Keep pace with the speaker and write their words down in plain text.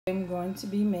I'm going to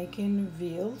be making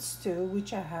veal stew,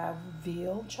 which I have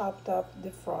veal chopped up,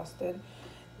 defrosted,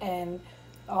 and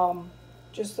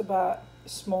just about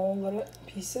small little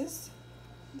pieces.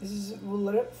 This is a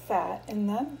little fat in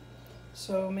them.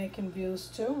 So making veal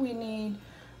stew, we need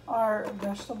our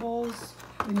vegetables.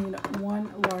 We need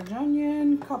one large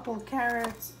onion, couple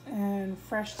carrots, and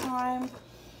fresh thyme,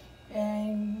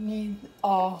 and need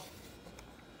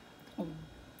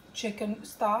chicken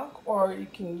stock, or you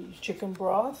can use chicken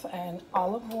broth, and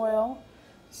olive oil,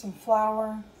 some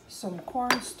flour, some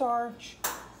cornstarch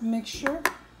mixture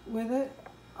with it,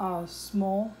 a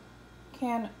small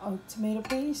can of tomato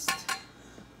paste,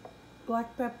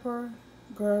 black pepper,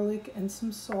 garlic, and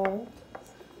some salt.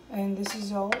 And this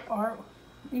is all our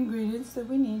ingredients that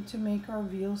we need to make our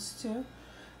veal stew.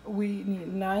 We need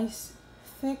a nice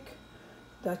thick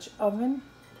Dutch oven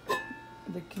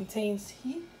that contains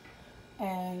heat,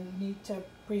 and need to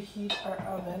preheat our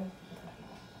oven.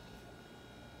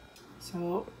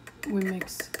 So we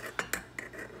mix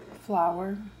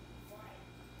flour,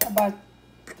 about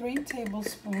 3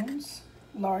 tablespoons,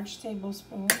 large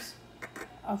tablespoons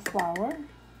of flour,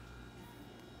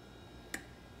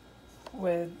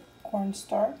 with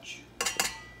cornstarch,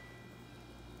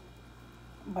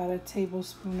 about a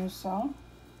tablespoon or so,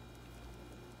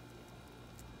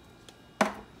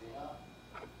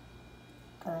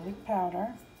 garlic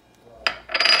powder,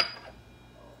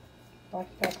 black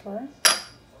pepper,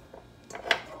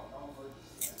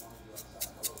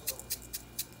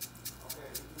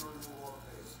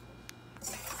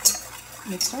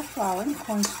 mix our flour and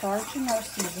cornstarch in our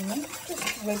seasoning,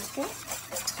 just whisk it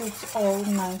so it's all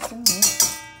nice and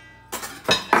mixed.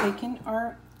 Taking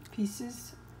our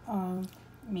pieces of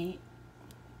meat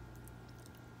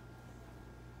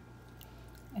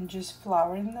and just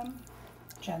flouring them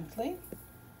gently.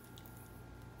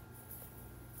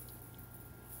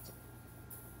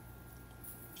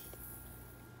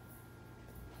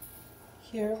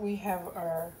 Here we have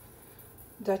our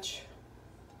Dutch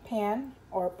pan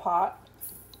or pot,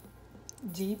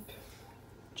 deep.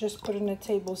 Just put in a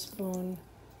tablespoon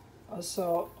or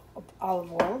so of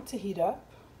olive oil to heat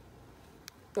up.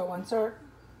 So once our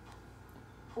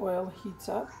oil heats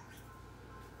up,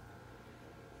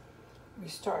 we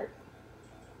start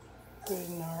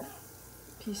putting our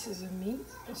pieces of meat,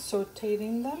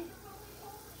 sauteing them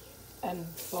on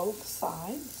both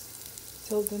sides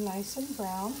till they're nice and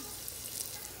brown.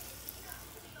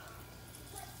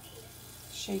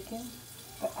 Shaking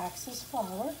the excess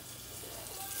flour,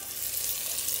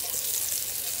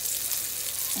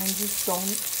 and just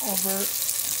don't over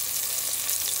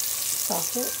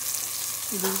stuff it.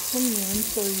 Leave some room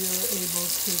so you're able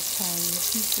to turn the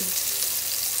pieces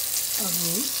of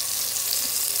meat.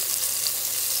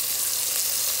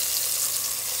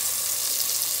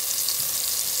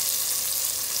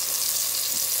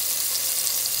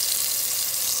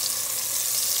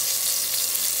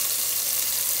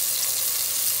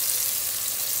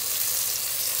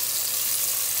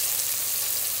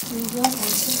 We don't want to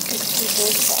cook to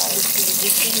both sides, so we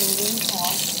just remove them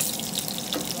off.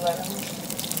 Let them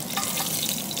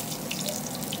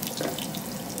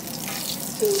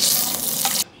cook.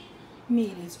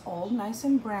 Meat is all nice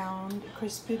and brown,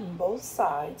 crispy on both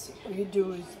sides. All you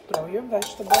do is throw your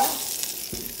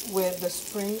vegetables with a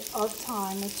sprig of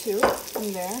thyme or 2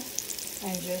 in there,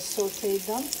 and just saute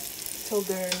them till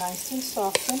they're nice and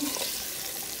softened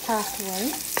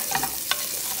halfway.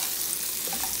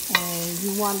 And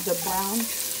you want the brown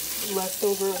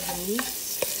leftover of the meat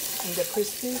and the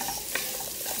crispies,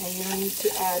 and you don't need to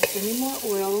add any more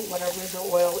oil. Whatever the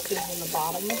oil is in the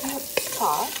bottom of your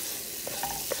pot,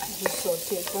 just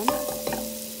saute them.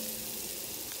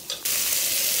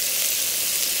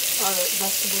 Our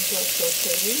vegetables are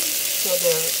sauteed, so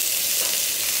they're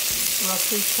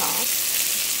roughly chopped.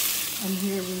 And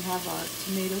here we have our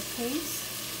tomato paste,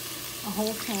 a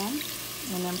whole can,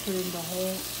 and I'm putting the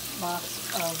whole box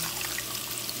of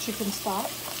chicken stock,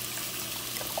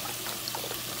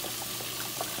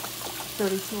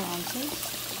 32 ounces.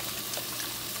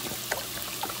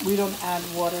 We don't add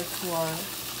water to our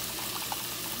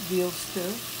veal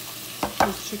stew,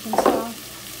 just chicken stock,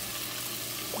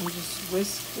 and just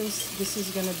whisk this. This is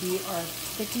going to be our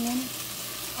thickening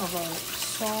of our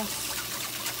sauce.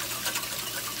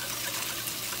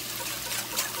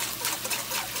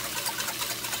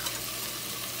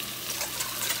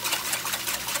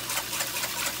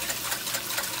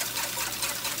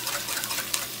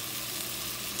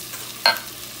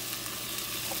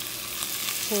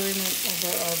 Pouring it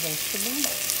over our vegetables.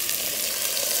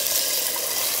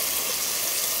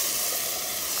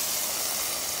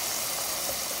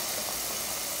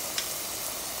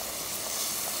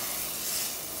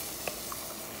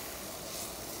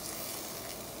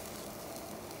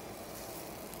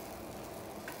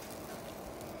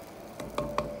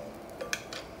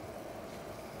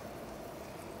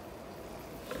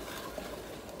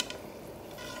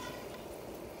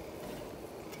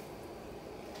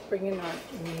 bring in our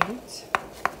meat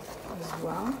as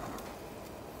well.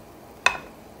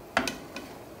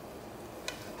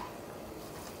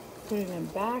 Putting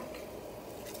it back.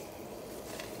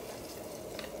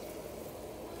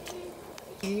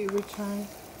 We return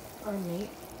our meat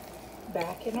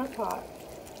back in our pot,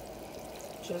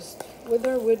 just with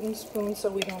our wooden spoon so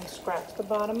we don't scratch the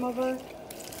bottom of our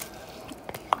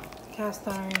cast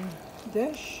iron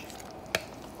dish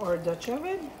or Dutch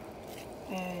oven,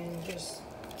 and just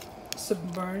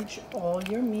submerge all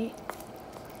your meat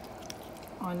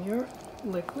on your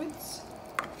liquids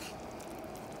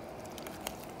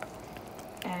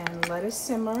and let it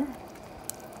simmer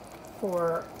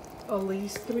for at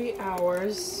least 3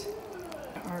 hours.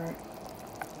 Our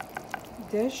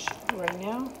dish right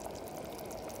now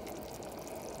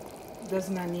does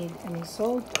not need any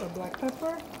salt or black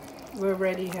pepper. We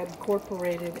already had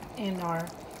incorporated in our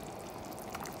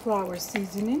flour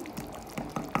seasoning,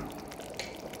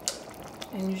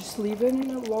 and you just leave it in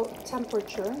a low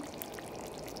temperature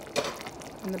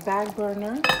on the back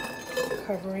burner,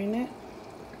 covering it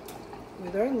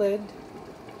with our lid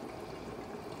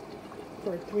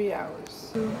for 3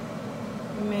 hours.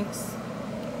 Mix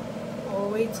all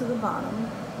the way to the bottom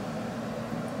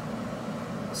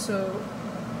so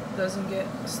it doesn't get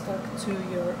stuck to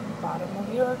your bottom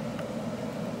of your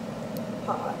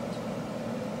pot.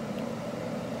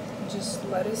 Just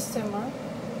let it simmer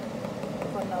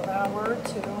for another hour or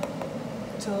two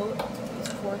till it's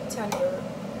fork tender.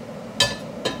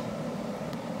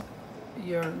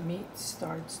 Your meat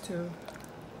starts to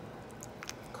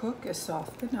cook and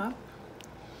soften up,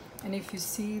 and if you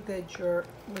see that your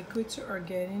liquids are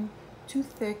getting too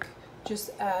thick,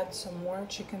 just add some more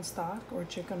chicken stock or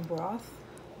chicken broth.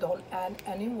 Don't add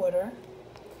any water,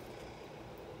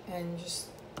 and just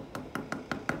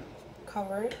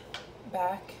cover it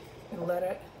back and let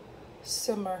it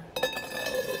simmer.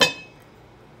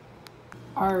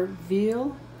 Our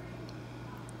veal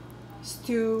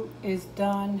stew is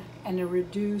done, and it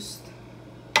reduced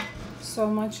so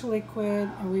much liquid,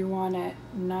 and we want it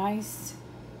nice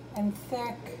and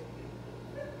thick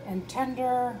and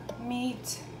tender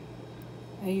meat.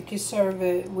 And you can serve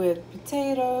it with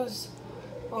potatoes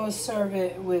or serve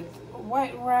it with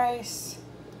white rice,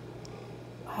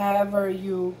 however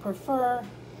you prefer.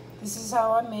 This is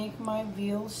how I make my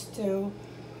veal stew.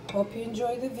 Hope you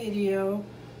enjoy the video,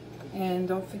 and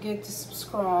don't forget to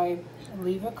subscribe and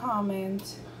leave a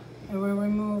comment, and we'll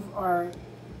remove our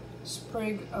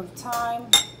sprig of thyme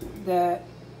that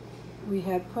we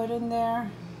had put in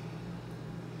there.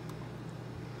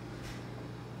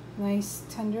 Nice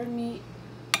tender meat,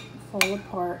 fall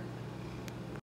apart.